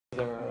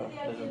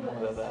one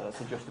of those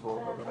that's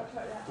adjustable.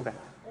 Okay.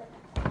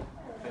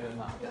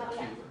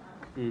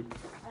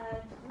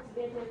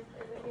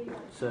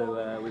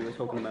 So we were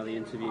talking about the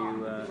interview,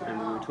 and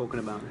we were talking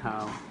about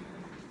how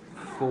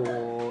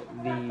for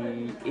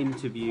the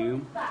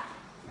interview,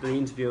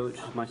 which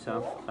is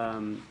myself,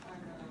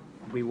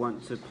 we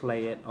want to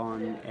play it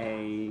on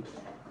a.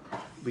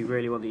 We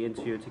really want the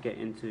interviewer to get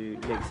into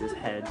Jakes'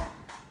 head,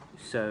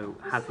 so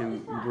have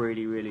him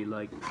really, really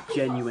like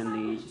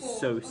genuinely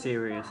so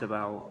serious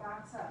about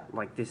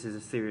like this is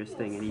a serious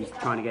thing, and he's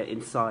trying to get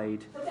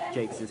inside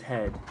Jakes'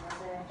 head.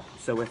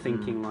 So we're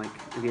thinking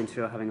like the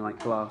interviewer having like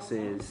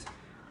glasses,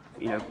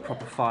 you know,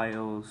 proper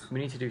files.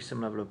 We need to do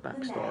some level of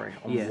backstory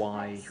on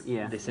why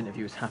this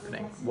interview is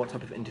happening. What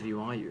type of interview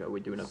are you? Are we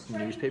doing a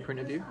newspaper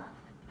interview?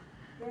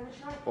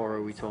 Or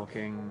are we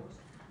talking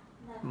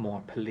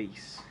more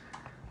police?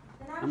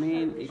 I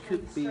mean, it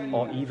could be...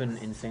 Or even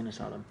insane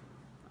asylum.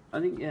 I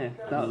think,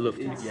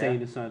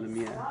 insane asylum,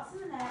 yeah.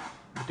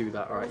 Do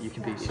that, alright. You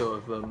can be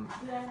sort of,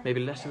 maybe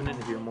less of an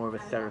interviewer, more of a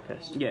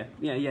therapist. Yeah,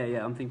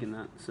 I'm thinking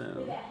that,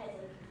 so...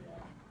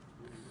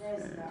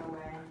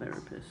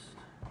 therapist.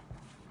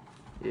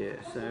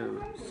 Yeah.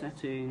 So,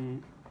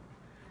 setting...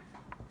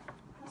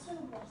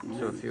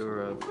 So if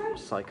you're a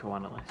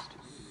psychoanalyst.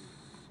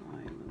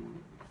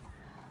 Asylum.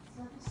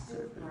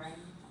 Therapist.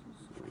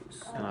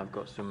 And I've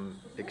got some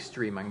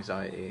extreme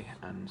anxiety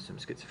and some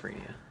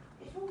schizophrenia.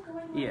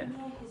 Yeah.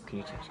 Can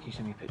you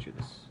send me a picture of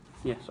this?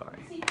 Yeah.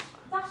 Sorry.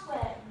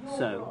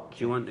 So, do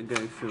you want to go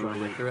through? Do you want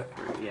to go through it?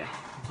 Yeah.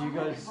 Do you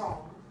guys?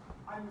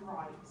 I'm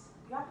right.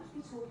 You happen to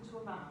be talking to a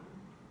man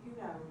who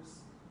knows.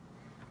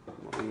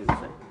 What were you going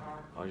to say?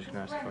 I was just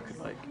going to ask if I could,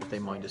 like, if they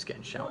mind us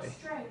getting shouty.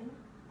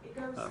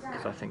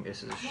 Because I think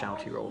this is a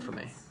shouty role for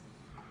me.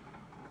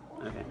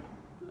 Okay.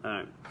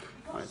 Alright,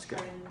 let's go.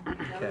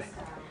 Okay.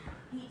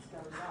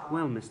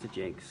 Well, Mr.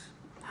 Jakes,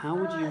 how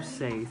would you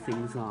say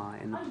things are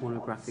in the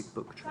pornographic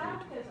book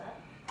trade?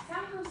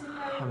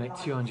 I make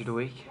 200 a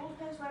week.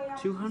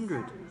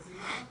 200?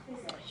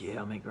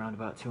 Yeah, I make around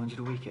about 200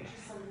 a week.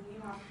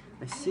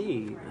 I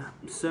see.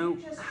 So,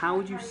 how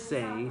would you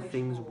say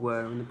things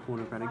were in the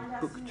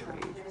pornographic book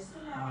trade?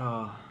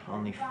 Oh,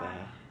 only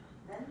fair.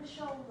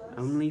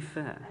 Only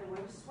fair?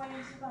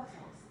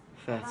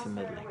 Fair to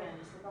middling.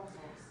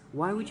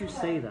 Why would you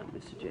say that,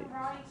 Mr. Jakes?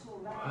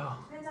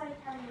 Well,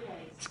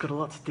 it's got a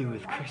lot to do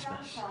with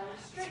Christmas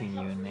between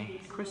you and me.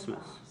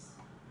 Christmas?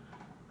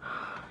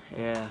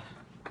 Yeah.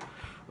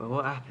 Well,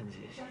 what happens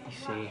is, you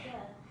see,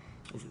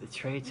 is that the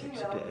trade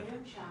takes a bit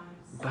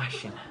of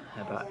bashing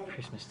about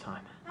Christmas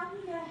time.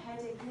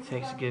 It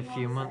takes a good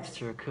few months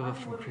to recover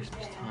from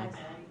Christmas time.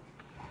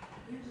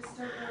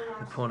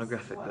 The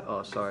pornographic...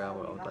 Oh, sorry, I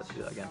would like to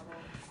do that again.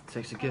 It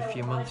takes a good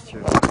few months to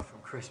recover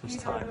from Christmas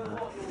time.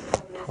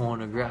 The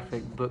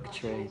pornographic book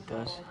trade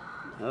does.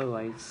 Oh,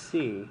 I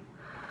see.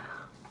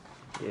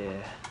 Yeah.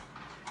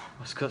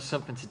 Well, it's got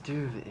something to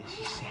do with it, as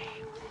you see.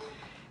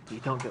 You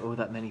don't get all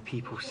that many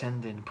people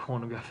sending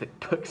pornographic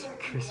books for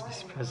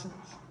Christmas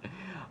presents.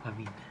 I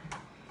mean,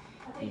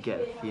 you get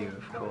a few,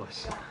 of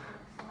course,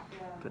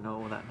 but not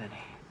all that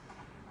many.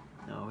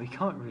 No, we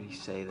can't really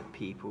say that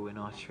people in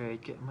our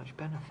trade get much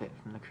benefit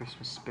from the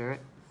Christmas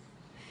spirit,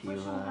 if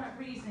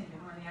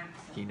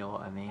you know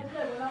what I mean.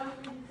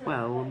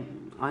 Well,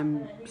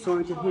 I'm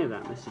sorry to hear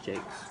that, Mr.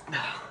 Jakes.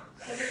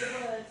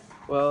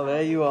 Well,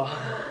 there you are.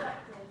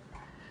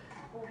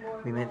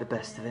 We make the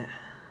best of it.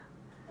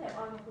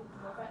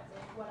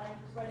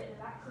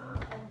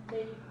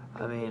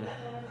 I mean,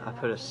 I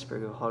put a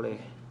sprig of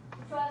holly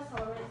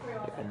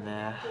in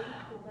there.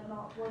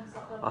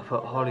 I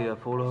put holly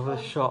up all over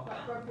the shop.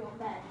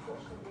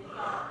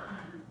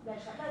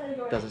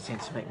 Doesn't seem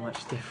to make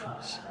much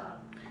difference.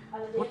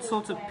 What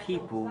sort of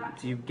people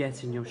do you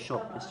get in your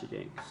shop, Mr.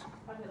 Jakes?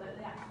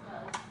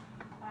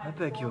 I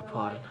beg your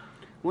pardon.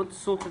 What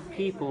sort of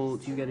people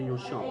do you get in your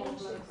shop?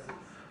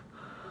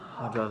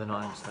 I'd rather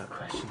not answer that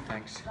question,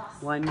 thanks.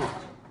 Why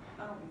not?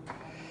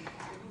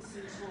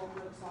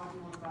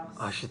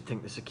 I should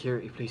think the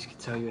security police could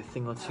tell you a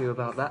thing or two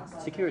about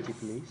that. Security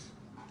police?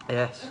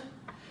 Yes.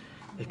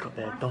 They've got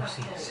their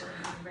dossiers.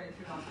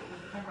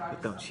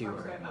 But don't you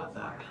worry about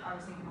that.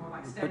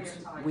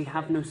 But we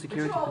have no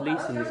security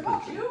police in this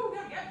country.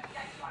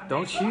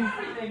 Don't you?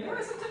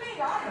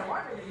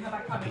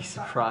 I'd be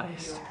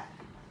surprised.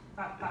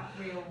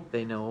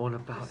 They know all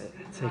about it.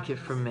 Take it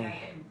from me.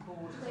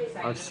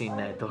 I've seen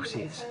their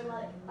dossiers.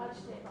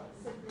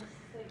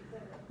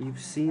 You've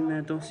seen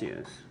their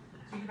dossiers?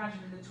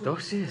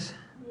 Dossiers?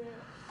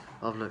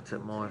 I've looked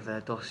at more of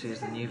their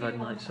dossiers than you've had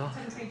nights off.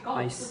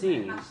 I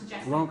see.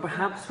 Well,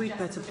 perhaps we'd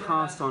better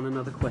pass on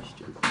another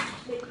question.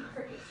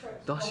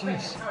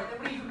 Dossiers?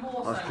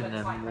 I've been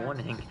there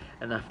morning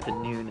and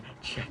afternoon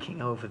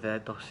checking over their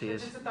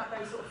dossiers,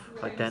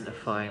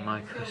 identifying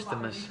my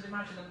customers,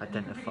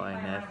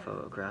 identifying their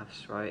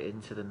photographs right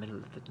into the middle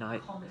of the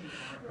night,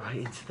 right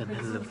into the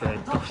middle of their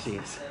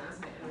dossiers.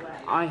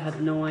 I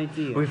had no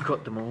idea. We've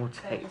got them all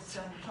taped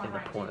in the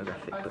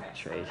pornographic book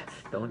trade.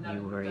 Don't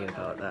you worry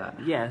about that.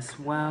 Yes,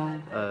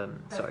 well...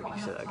 Sorry, can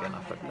you say that again?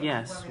 I forgot.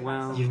 Yes,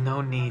 well... You've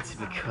no need to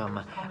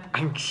become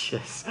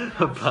anxious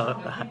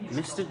about that.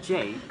 Mr.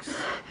 Jakes...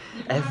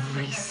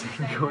 Every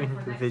single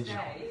individual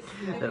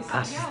that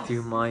passes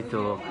through my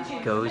door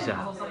goes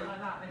out.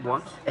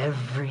 What?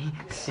 Every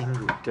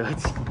single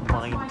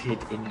dirty-minded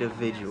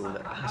individual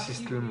that passes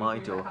through my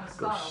door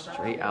goes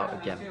straight out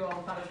again.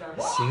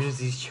 As soon as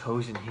he's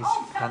chosen his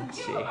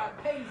fancy,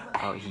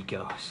 out he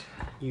goes.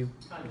 You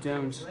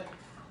don't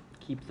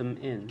keep them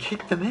in?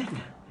 Keep them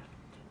in?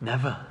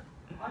 Never.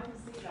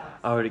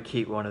 I would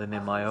keep one of them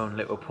in my own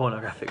little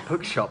pornographic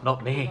bookshop,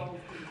 not me.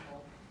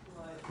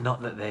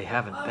 Not that they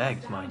haven't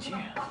begged, mind you.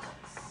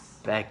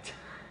 Begged.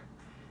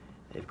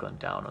 They've gone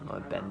down on their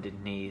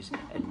bended knees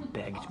and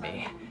begged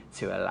me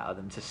to allow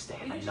them to stay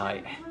the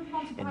night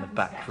in the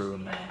back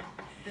room,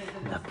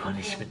 in the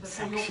punishment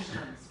section.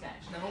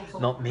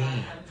 Not me.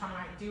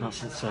 Not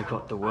since I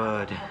got the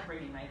word.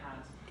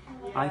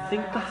 I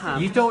think perhaps...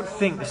 You don't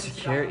think the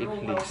security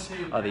police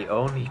are the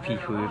only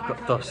people who've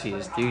got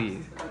dossiers, do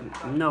you?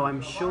 No,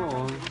 I'm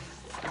sure.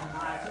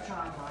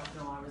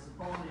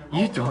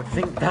 You don't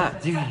think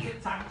that, do you?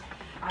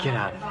 Get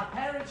out of it.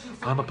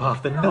 I'm up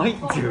half the night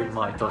doing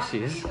my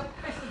dossiers.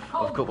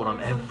 I've got one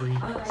on every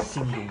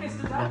single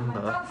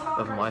member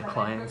of my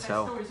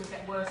clientele.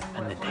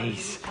 And the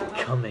day's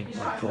coming,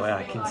 my boy,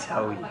 I can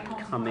tell you.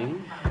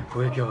 Coming?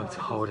 We're going to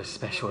hold a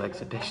special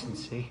exhibition,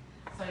 see?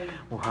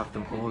 We'll have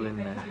them all in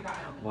there,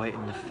 white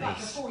in the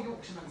face,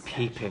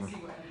 peeping,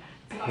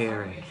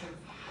 peering,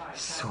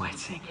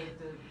 sweating.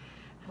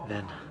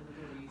 Then,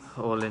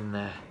 all in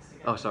there,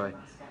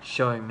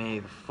 showing me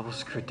the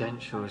false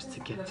credentials to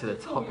get to the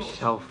top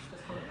shelf.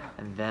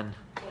 And then,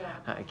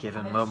 at a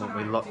given moment,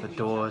 we lock the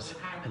doors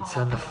and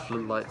turn the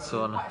floodlights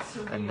on,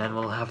 and then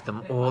we'll have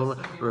them all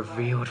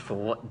revealed for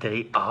what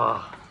they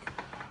are.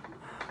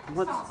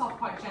 What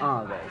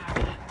are they?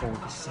 All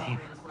the same.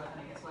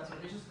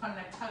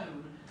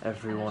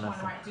 Every one of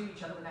them.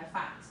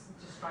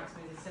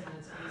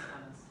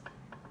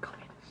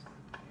 Communist.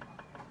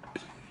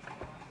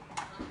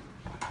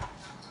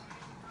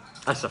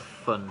 That's a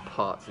fun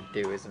part to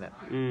do, isn't it?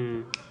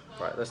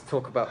 Right, let's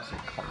talk about some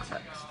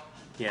context.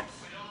 Yes.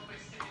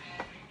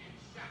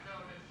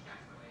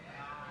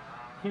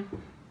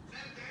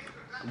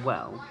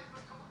 Well,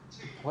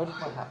 Where did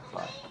my hat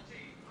fly?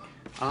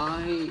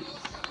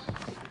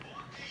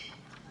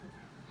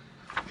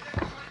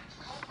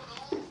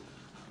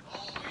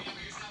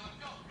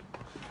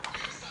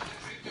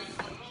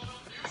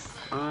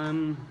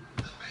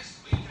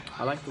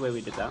 I like the way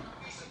we did that.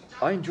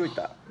 I enjoyed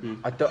that.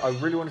 I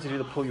really wanted to do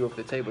the pull you over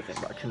the table thing,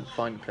 but I couldn't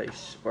find a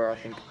place where I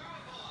think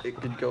it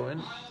could go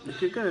in. It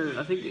could go.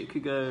 I think it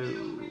could go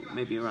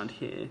maybe around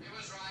here.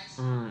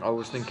 I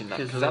was thinking that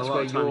Because that's a lot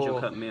where of times you'll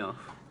cut me off.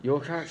 your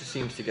character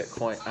seems to get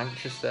quite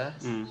anxious there.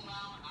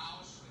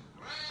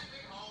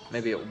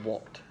 Maybe at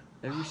what?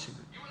 Maybe we should.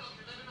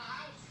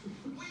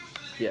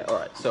 Yeah. All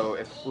right. So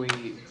if we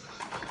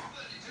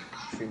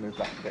move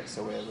back a bit,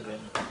 so we're within.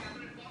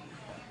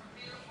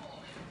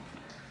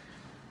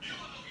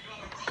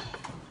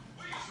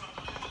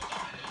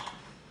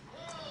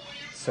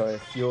 So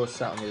if you're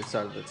sat on the other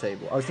side of the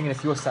table, I was thinking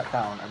if you're sat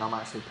down and I'm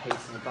actually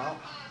pacing about.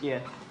 Yeah.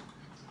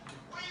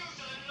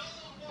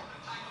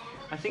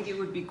 I think it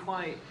would be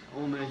quite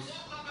almost.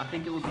 I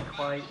think it would be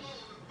quite.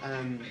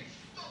 I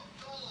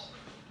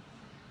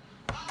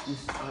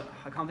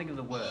can't think of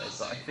the word,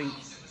 but I think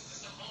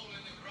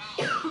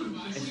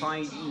if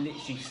I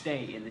literally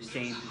stay in the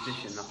same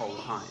position the whole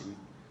time,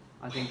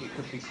 I think it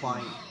could be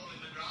quite.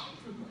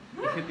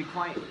 It could be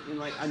quite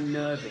like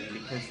unnerving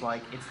because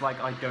it's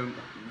like I don't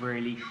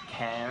really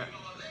care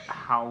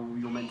how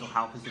your mental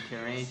health is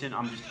deteriorating.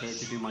 I'm just here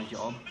to do my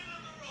job.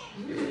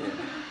 Yeah.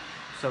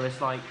 So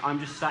it's like I'm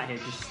just sat here,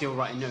 just still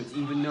writing notes,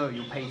 even though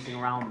you're pacing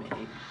around me.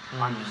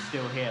 I'm just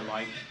still here,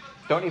 like.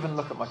 Don't even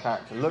look at my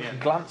character.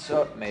 Glance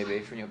up maybe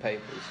from your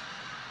papers.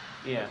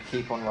 Yeah.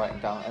 Keep on writing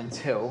down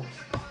until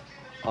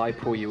I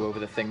pull you over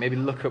the thing. Maybe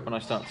look up when I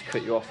start to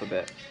cut you off a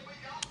bit.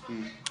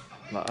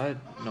 Like, I had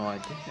no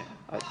idea.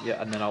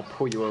 Yeah, and then I'll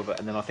pull you over,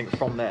 and then I think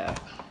from there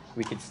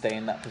we could stay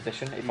in that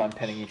position if I'm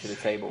pinning you to the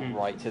table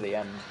right to the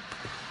end.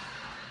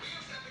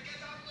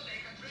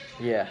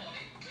 Yeah.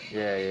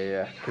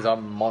 Because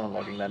I'm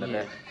monologuing then a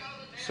bit,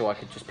 so I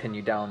could just pin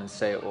you down and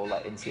say it all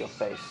like into your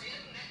face,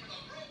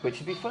 which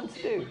would be fun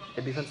to do.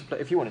 It'd be fun to play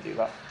if you want to do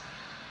that.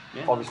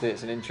 Yeah. Obviously,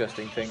 it's an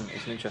interesting thing.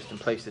 It's an interesting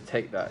place to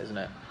take that, isn't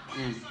it?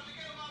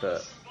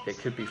 But it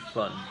could be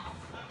fun.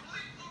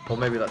 Or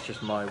maybe that's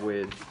just my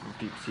weird,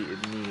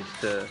 deep-seated need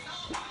to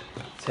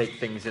take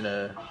things in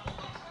a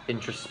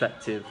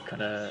introspective,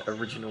 kind of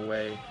original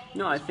way.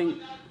 No, I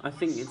think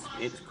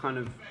it's kind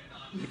of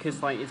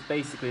because it's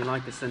basically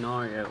like a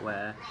scenario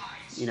where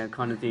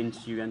kind of the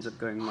interview ends up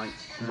going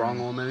wrong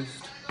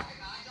almost.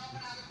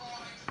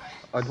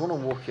 I'd want to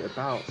walk it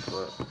about,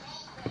 but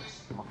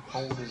my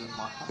hold isn't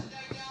my hand.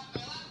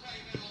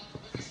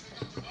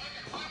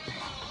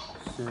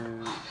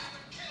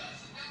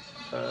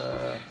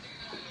 So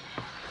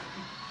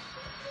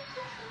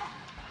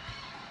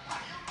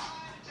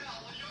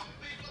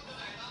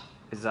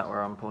Is that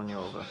where I'm pulling you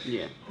over?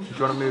 Yeah. Do you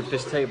want to move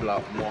this table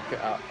out and walk it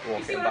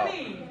You see about? what I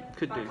mean?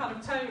 Could that do. kind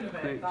of tone of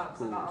Quick it. That's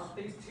pause.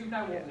 these two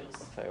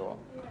know-alls. Tell you what.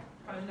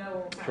 Kind of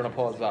know-all. Do you want to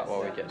pause that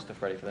while we get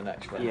stuff ready for the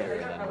next run Yeah. through,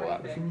 and then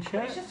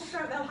we'll It's just to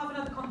show they'll have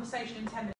another conversation in 10 minutes.